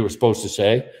not what you were supposed to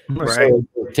say. Right. So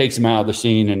it takes them out of the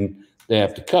scene and they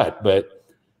have to cut. But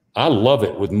I love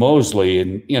it with Moseley.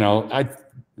 And, you know,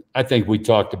 I think we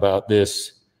talked about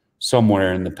this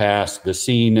somewhere in the past, the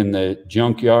scene in the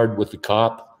junkyard with the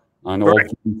cop on Old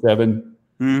 57,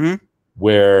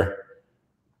 where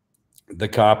the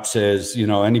cop says, you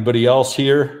know, anybody else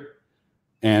here?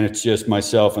 And it's just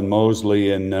myself and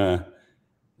Moseley, and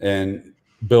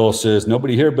Bill says,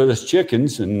 nobody here but us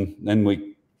chickens. And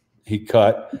then he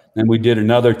cut, and we did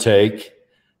another take.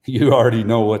 You already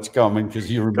know what's coming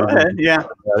because you remember. Go ahead, yeah.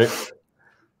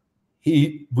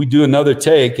 We do another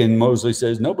take, and Moseley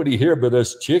says, nobody here but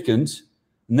us chickens.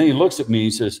 And then he looks at me,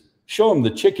 he says, show him the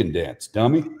chicken dance,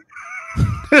 dummy.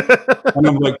 And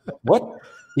I'm like, what?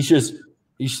 He says,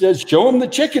 show him the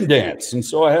chicken dance. And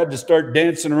so I had to start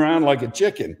dancing around like a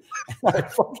chicken. And I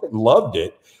fucking loved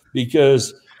it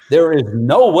because there is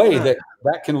no way that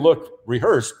can look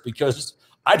rehearsed because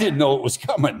I didn't know it was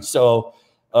coming. So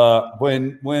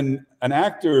when an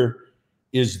actor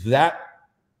is that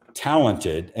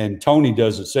talented, and Tony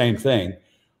does the same thing,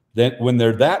 that when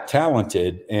they're that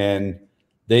talented and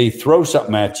they throw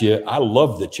something at you, I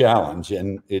love the challenge,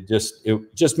 and it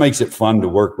just makes it fun to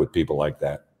work with people like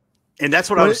that. And that's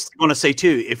what I was going to say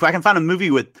too. If I can find a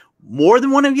movie with more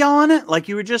than one of y'all on it, like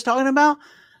you were just talking about,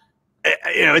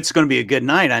 you know, it's going to be a good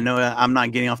night. I know I'm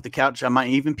not getting off the couch. I might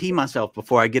even pee myself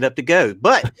before I get up to go,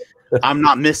 but I'm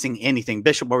not missing anything.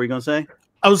 Bishop, what were you going to say?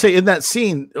 I would say in that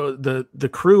scene, the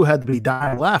crew had to be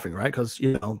dying laughing, right? Because,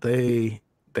 you know, they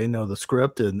know the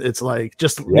script, and it's like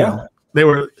just you know, they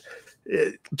were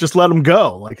just let them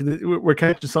go. Like we're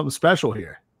catching something special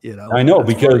here. You know, I know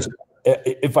because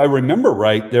if I remember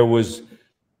right, there was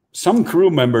some crew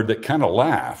member that kind of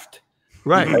laughed,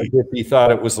 right? As if he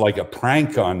thought it was like a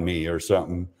prank on me or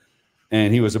something,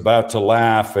 and he was about to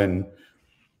laugh, and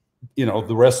you know,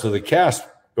 the rest of the cast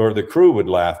or the crew would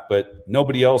laugh, but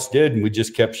nobody else did, and we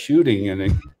just kept shooting,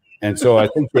 and so I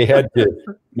think they had to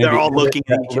maybe they're all looking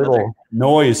at each other.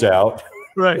 Noise out,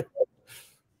 right?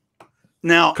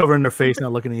 Now, covering their face,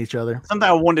 not looking at each other. Something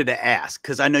I wanted to ask,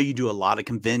 because I know you do a lot of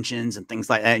conventions and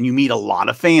things like that, and you meet a lot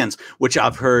of fans, which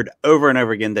I've heard over and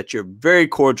over again that you're very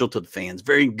cordial to the fans,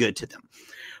 very good to them.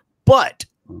 But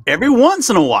every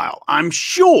once in a while, I'm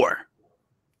sure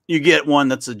you get one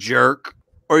that's a jerk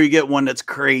or you get one that's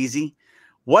crazy.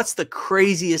 What's the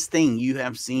craziest thing you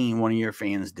have seen one of your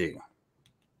fans do?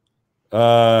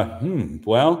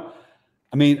 Well,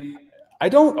 I mean, I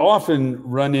don't often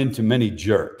run into many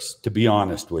jerks, to be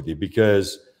honest with you,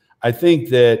 because I think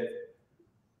that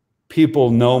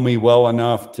people know me well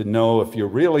enough to know if you're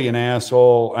really an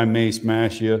asshole, I may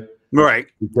smash you. Right.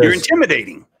 Because, you're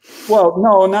intimidating. Well,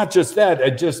 no, not just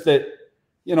that. Just that,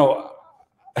 you know,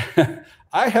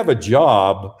 I have a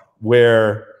job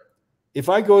where if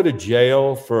I go to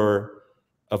jail for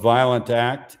a violent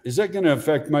act, is that going to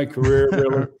affect my career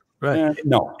really? Right.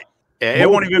 No. It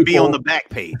won't even be on the back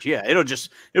page. Yeah,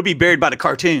 it'll be buried by the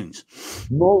cartoons.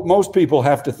 Most people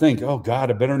have to think, oh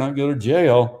God, I better not go to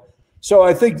jail. So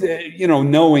I think that, you know,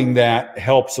 knowing that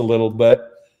helps a little.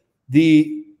 But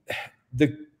the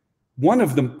one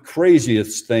of the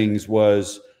craziest things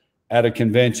was at a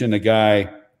convention, a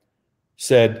guy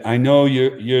said, I know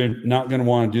you're not going to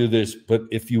want to do this, but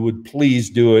if you would please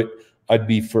do it, I'd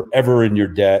be forever in your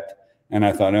debt. And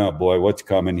I thought, oh boy, what's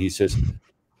coming? He says,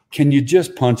 can you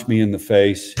just punch me in the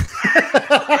face?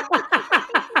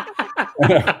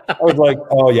 I was like,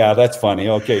 oh yeah, that's funny.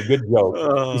 Okay, good joke.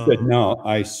 He said, no,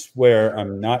 I swear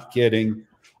I'm not kidding.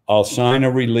 I'll sign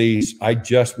a release. I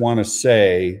just want to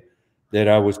say that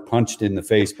I was punched in the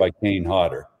face by Kane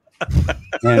Hodder.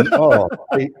 And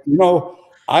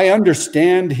I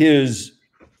understand his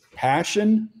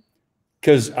passion,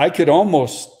 because I could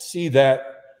almost see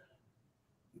that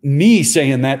me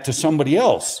saying that to somebody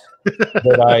else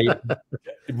that I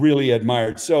really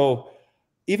admired. So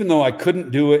even though I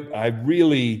couldn't do it, I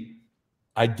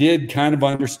did kind of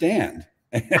understand.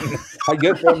 And I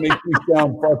guess that makes me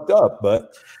sound fucked up,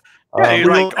 but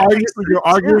you're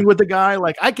arguing with the guy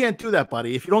like, I can't do that,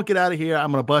 buddy. If you don't get out of here,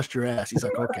 I'm gonna bust your ass. He's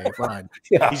like, okay, fine.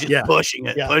 He's just pushing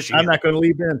it. I'm not gonna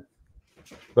leave in.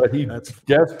 But he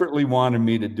desperately wanted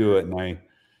me to do it, and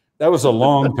that was a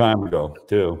long time ago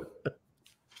too.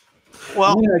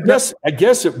 Well, I mean, I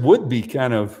guess it would be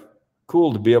kind of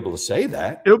cool to be able to say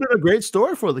that. It would have been a great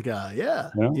story for the guy. Yeah.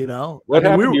 What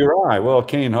happened to your eye? Well,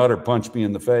 Kane Hodder punched me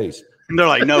in the face. And they're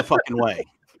like, no fucking way.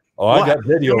 Oh, I got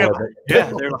video of it.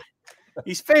 Yeah, they're like,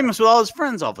 he's famous with all his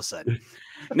friends all of a sudden.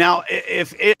 Now,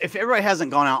 if everybody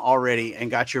hasn't gone out already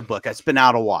and got your book, it's been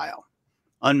out a while,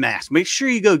 Unmasked, make sure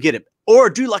you go get it. Or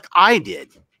do like I did.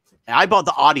 I bought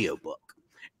the audio book,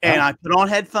 and I put on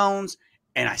headphones,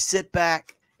 and I sit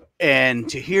back, and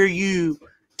to hear you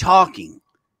talking,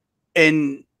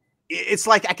 and it's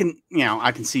like I can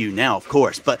see you now, of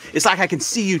course, but it's like I can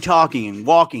see you talking and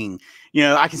walking.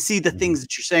 I can see the things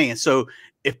that you're saying. So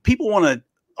if people want a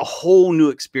whole new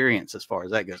experience as far as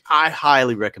that goes, I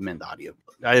highly recommend the audio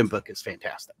book. The audio book is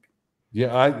fantastic.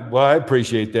 Yeah, I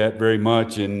appreciate that very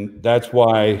much, and that's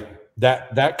why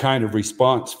that kind of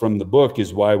response from the book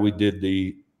is why we did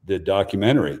the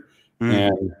documentary,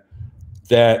 and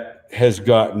that has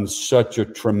gotten such a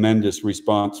tremendous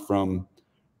response from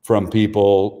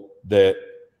people that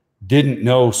didn't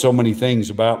know so many things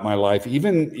about my life,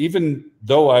 even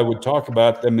though I would talk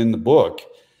about them in the book.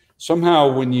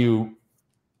 Somehow when you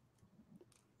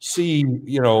see,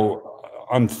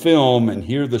 on film and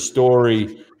hear the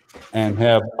story and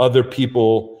have other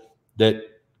people that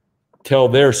tell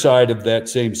their side of that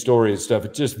same story and stuff,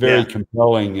 it's just very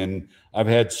compelling. And I've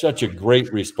had such a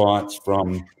great response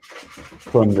from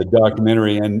the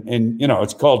documentary, and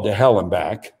it's called To Hell and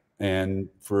Back, and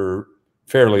for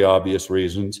fairly obvious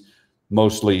reasons,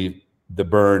 mostly the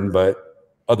burn, but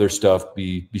other stuff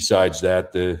besides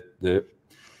that, the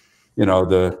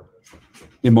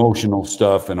emotional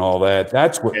stuff and all that.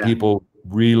 That's what people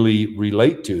really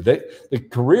relate to. The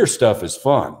career stuff is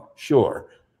fun, sure,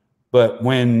 but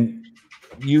when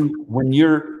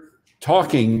you're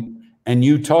talking and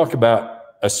you talk about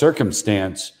a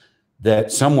circumstance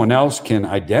that someone else can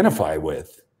identify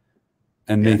with,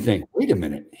 and they think, wait a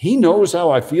minute, he knows how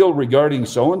I feel regarding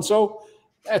so-and-so,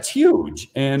 that's huge.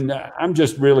 And I'm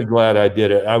just really glad I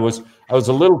did it. I was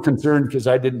a little concerned because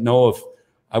I didn't know if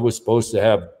I was supposed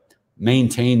to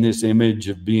maintain this image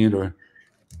of being a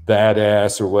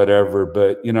badass or whatever,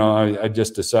 but I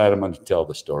just decided I'm going to tell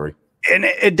the story. And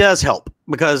it does help,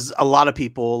 because a lot of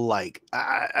people, like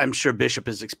I'm sure Bishop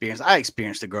has experienced, I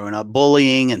experienced it growing up,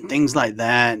 bullying and things like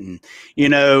that. And,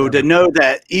 to know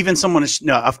that even someone is,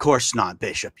 no, of course not,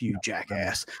 Bishop, you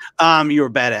jackass. You were a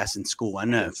badass in school, I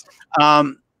know.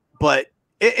 But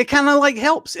it kind of like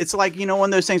helps. It's like, one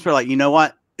of those things where like, you know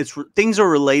what? Things are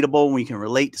relatable when we can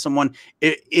relate to someone.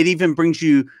 It even brings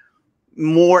you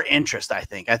more interest. I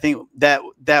think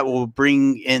that will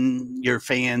bring in your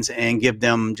fans and give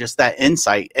them just that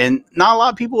insight, and not a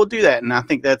lot of people will do that, and I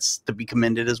think that's to be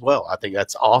commended as well. I think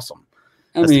that's awesome.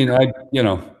 I'm glad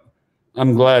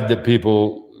that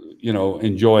people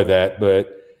enjoy that,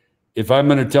 but if I'm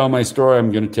going to tell my story,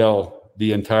 I'm going to tell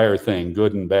the entire thing,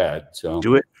 good and bad. So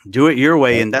do it your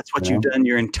way, and that's what you've done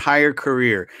your entire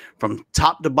career from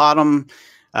top to bottom.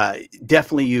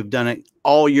 Definitely you've done it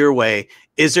all your way.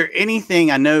 Is there anything,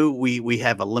 I know we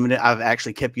have a limited, I've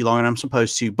actually kept you longer than I'm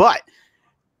supposed to, but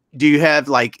do you have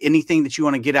like anything that you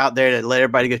want to get out there to let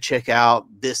everybody go check out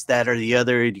this, that, or the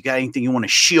other? Do you got anything you want to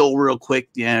shill real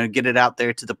quick, get it out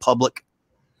there to the public?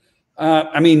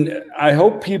 I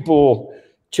hope people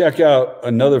check out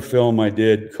another film I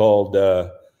did called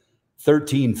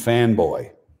 13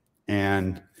 Fanboy.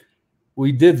 And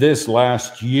we did this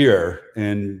last year,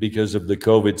 and because of the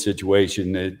COVID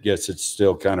situation, I guess it's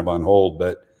still kind of on hold,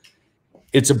 but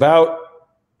it's about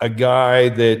a guy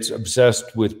that's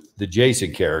obsessed with the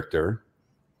Jason character.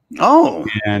 Oh.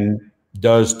 And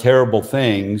does terrible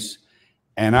things.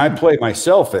 and I play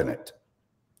myself in it.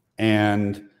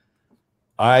 And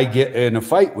I get in a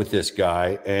fight with this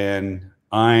guy, and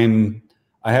I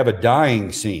have a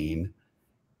dying scene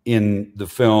in the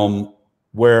film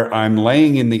where I'm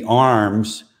laying in the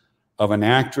arms of an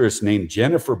actress named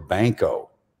Jennifer Banco.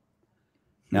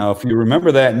 Now, if you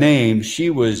remember that name, she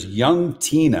was young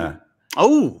Tina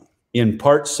in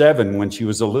Part 7 when she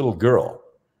was a little girl.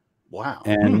 Wow.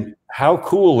 And how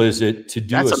cool is it to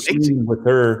do a scene with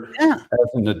her as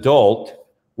an adult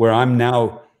where I'm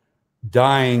now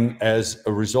dying as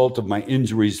a result of my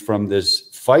injuries from this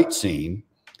fight scene.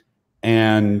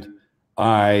 And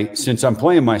since I'm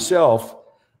playing myself,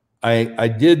 I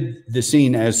did the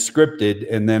scene as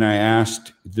scripted, and then I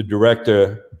asked the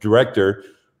director,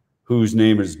 whose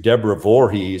name is Deborah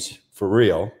Voorhees, for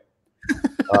real.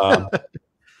 I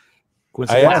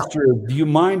asked her, do you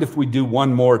mind if we do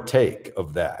one more take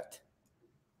of that?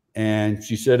 And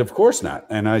she said, of course not.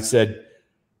 And I said,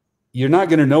 you're not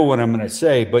going to know what I'm going to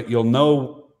say, but you'll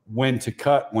know when to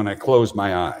cut when I close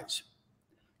my eyes.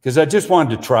 Because I just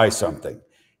wanted to try something.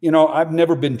 You know, I've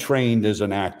never been trained as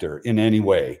an actor in any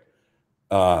way.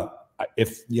 I've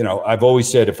always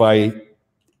said if I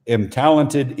am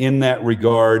talented in that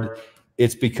regard,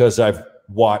 it's because I've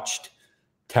watched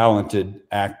talented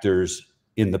actors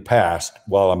in the past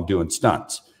while I'm doing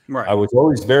stunts. Right. I was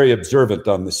always very observant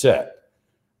on the set.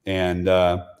 And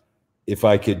if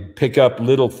I could pick up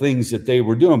little things that they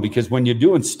were doing, because when you're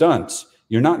doing stunts,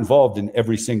 you're not involved in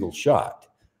every single shot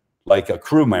like a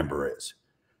crew member is.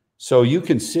 So you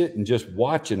can sit and just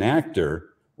watch an actor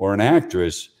or an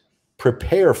actress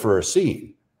prepare for a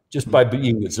scene just by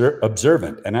being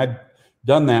observant. And I've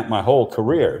done that my whole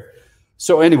career.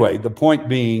 So anyway, the point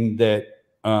being that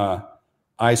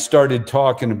I started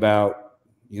talking about,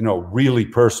 really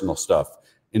personal stuff.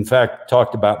 In fact,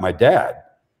 talked about my dad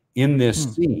in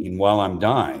this scene while I'm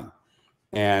dying,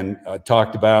 and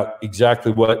talked about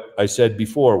exactly what I said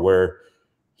before, where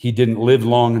he didn't live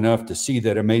long enough to see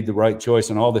that I made the right choice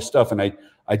and all this stuff. And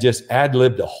I just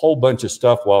ad-libbed a whole bunch of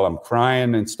stuff while I'm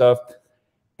crying and stuff.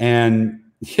 And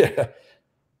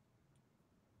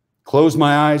close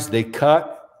my eyes, they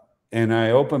cut, and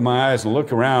I open my eyes and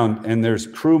look around, and there's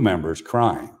crew members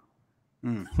crying.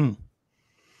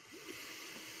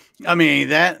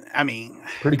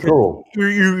 Pretty cool.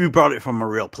 You brought it from a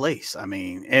real place.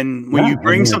 And when you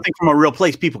bring something from a real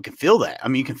place, people can feel that.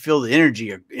 You can feel the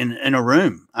energy in a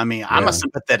room. I'm a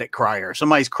sympathetic crier.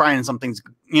 Somebody's crying, something's,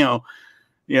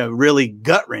 really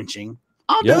gut wrenching.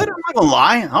 I'll do it. I'm not gonna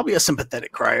lie. I'll be a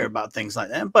sympathetic crier about things like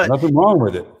that. But nothing wrong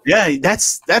with it. Yeah,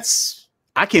 that's.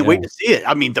 I can't wait to see it.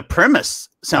 The premise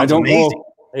sounds amazing. I don't know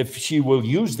if she will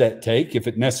use that take, if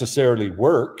it necessarily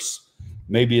works.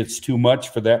 Maybe it's too much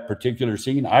for that particular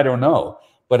scene. I don't know.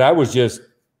 But I was just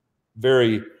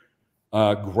very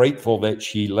grateful that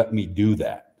she let me do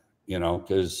that,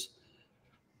 because,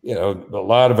 a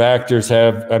lot of actors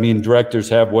directors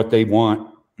have what they want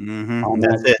on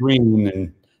that screen,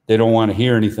 and they don't want to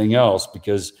hear anything else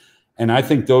and I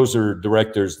think those are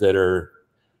directors that are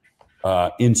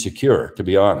insecure, to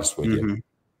be honest with you.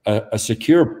 A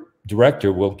secure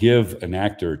director will give an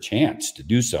actor a chance to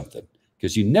do something,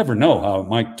 because you never know how it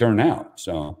might turn out.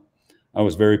 So I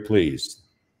was very pleased.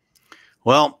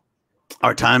 Well,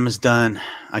 our time is done.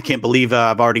 I can't believe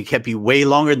I've already kept you way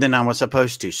longer than I was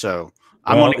supposed to. So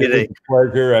I'm going to get a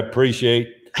pleasure. I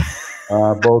appreciate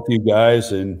both you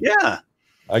guys. And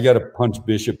I got to punch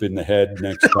Bishop in the head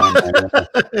next time.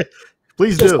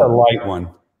 Please just do. A light one.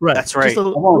 Right. That's right. I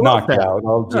won't knock you out.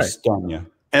 I'll just stun you.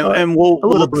 And we'll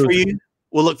look for you.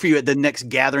 We'll look for you at the next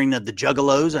gathering of the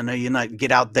Juggalos. I know you might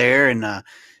get out there and I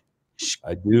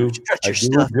do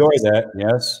enjoy that.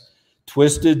 Yes.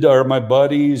 Twisted are my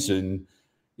buddies, and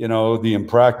the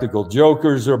Impractical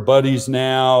Jokers are buddies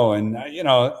now, and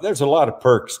there's a lot of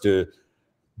perks to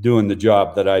doing the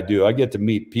job that I do. I get to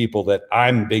meet people that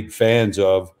I'm big fans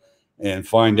of and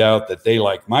find out that they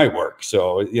like my work.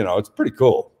 So it's pretty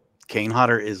cool. Kane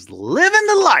Hodder is living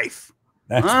the life.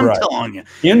 I'm telling you.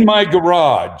 In my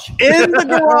garage. In the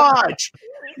garage.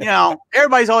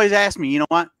 Everybody's always asked me, you know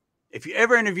what? If you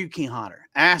ever interview Kane Hodder,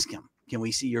 ask him, can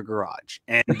we see your garage?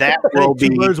 And that will be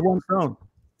one stone.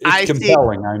 It's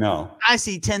compelling, I know. I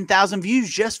see 10,000 views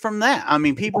just from that.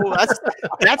 People,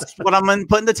 that's what I'm going to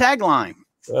put in the tagline.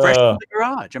 Fresh from the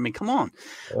garage. Come on.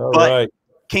 But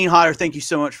Kane Hodder, thank you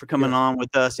so much for coming on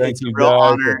with us. It's a real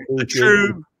honor. A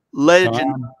true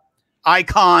legend,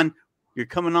 icon. You're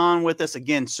coming on with us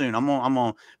again soon. I'm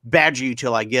gonna badger you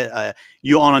till I get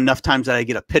you on enough times that I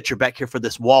get a picture back here for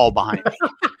this wall behind me.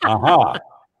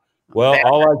 Well,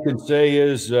 all I can say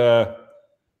is to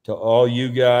all you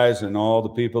guys and all the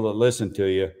people that listen to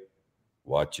you,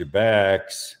 Watch your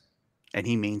backs. And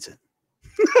he means it.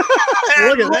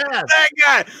 Look at that. That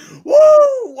guy.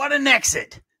 Woo! What an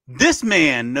exit. This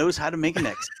man knows how to make an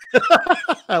exit.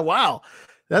 Wow.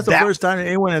 That's the first time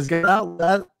anyone has got out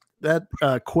that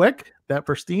quick, that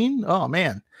pristine. Oh,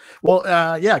 man. Well,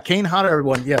 yeah, Kane Hodder,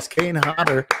 everyone. Yes, Kane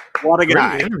Hodder. What a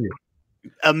guy.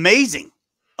 Amazing.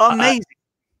 Amazing.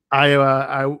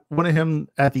 I wanted him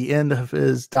at the end of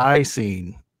his die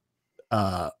scene,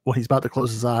 when he's about to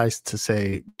close his eyes, to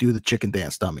say, do the chicken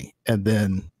dance dummy, and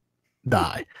then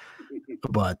die.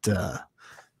 But that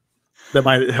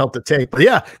might help the take. But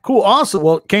yeah, cool. Awesome.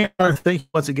 Well, Kane, thank you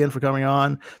once again for coming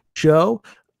on show.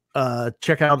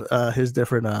 Check out his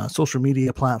different social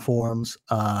media platforms.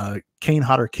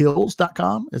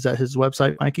 KaneHodderKills.com. Is that his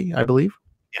website, Mikey? I believe.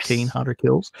 Yes. Kane Hodder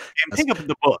Kills. And pick up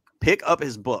the book. Pick up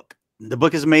his book. The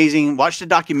book is amazing. Watch the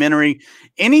documentary.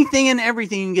 Anything and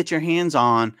everything you can get your hands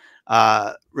on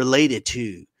related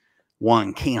to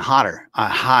Kane Hodder, I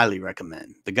highly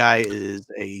recommend. The guy is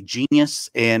a genius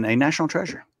and a national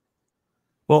treasure.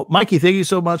 Well, Mikey, thank you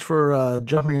so much for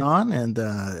jumping on and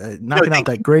knocking out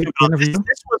that great interview.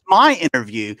 This was my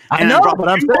interview. I know, but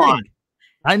I'm saying,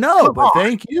 I know, but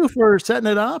thank you for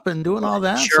setting it up and doing all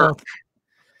that. Sure. So.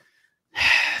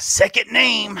 Second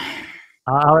name.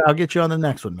 I'll get you on the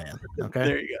next one, man. Okay.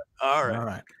 There you go. All right. All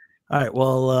right. All right.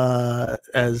 Well,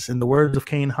 as in the words of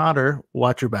Kane Hodder,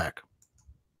 watch your back.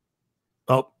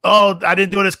 Oh, I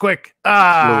didn't do it as quick.